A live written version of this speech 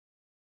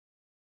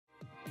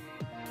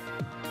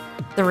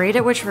The rate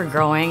at which we're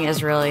growing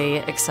is really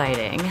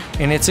exciting.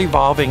 And it's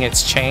evolving,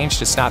 it's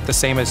changed, it's not the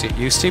same as it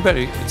used to, but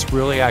it's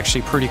really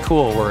actually pretty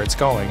cool where it's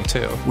going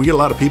too. We get a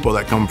lot of people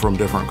that come from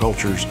different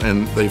cultures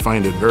and they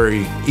find it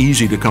very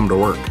easy to come to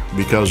work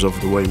because of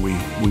the way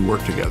we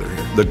work together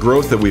here. The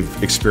growth that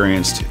we've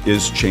experienced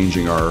is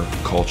changing our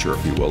culture,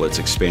 if you will. It's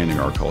expanding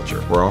our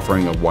culture. We're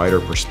offering a wider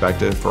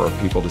perspective for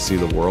our people to see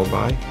the world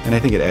by, and I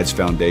think it adds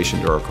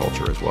foundation to our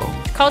culture as well.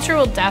 Culture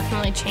will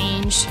definitely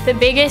change. The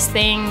biggest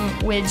thing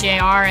with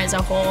JR as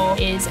a whole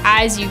is,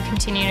 as you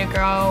continue to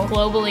grow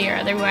globally or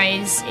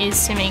otherwise,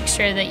 is to make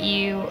sure that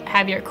you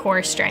have your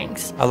core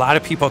strengths. A lot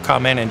of people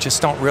come in and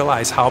just don't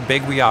realize how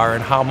big we are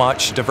and how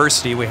much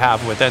diversity we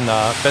have within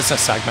the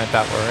business segment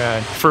that we're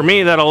in. For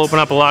me, that'll open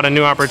up a lot of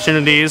new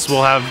opportunities.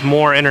 We'll have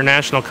more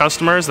international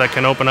customers that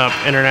can open up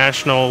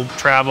international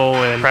travel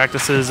and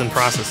practices and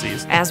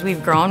processes. As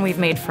we've grown, we've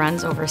made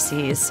friends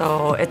overseas,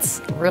 so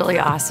it's really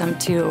awesome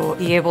to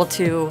be able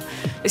to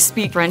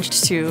speak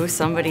French to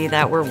somebody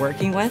that we're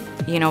working with.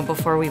 You know,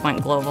 before we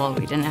went global,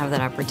 we didn't have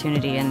that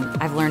opportunity, and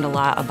I've learned a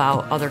lot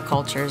about other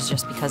cultures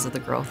just because of the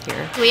growth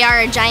here. We are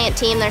a giant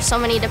team. There's so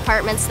many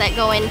departments that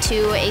go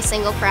into a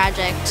single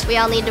project. We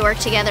all need to work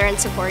together and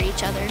support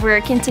each other.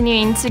 We're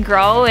continuing to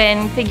grow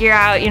and figure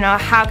out,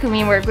 how can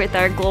we work with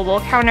our global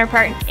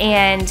counterpart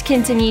and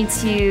continue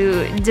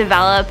to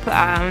develop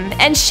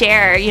and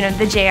share,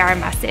 the JR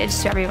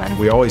message to everyone.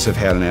 We always have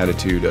had an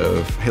attitude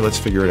of, hey, let's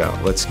figure it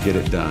out. Let's get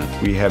it done.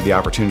 We have the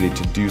opportunity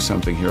to do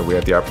something here. We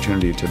have the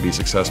opportunity to be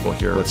successful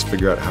here. Let's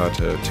figure out how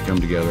to come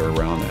together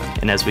around that.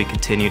 And as we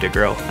continue to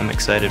grow, I'm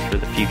excited for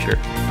the future.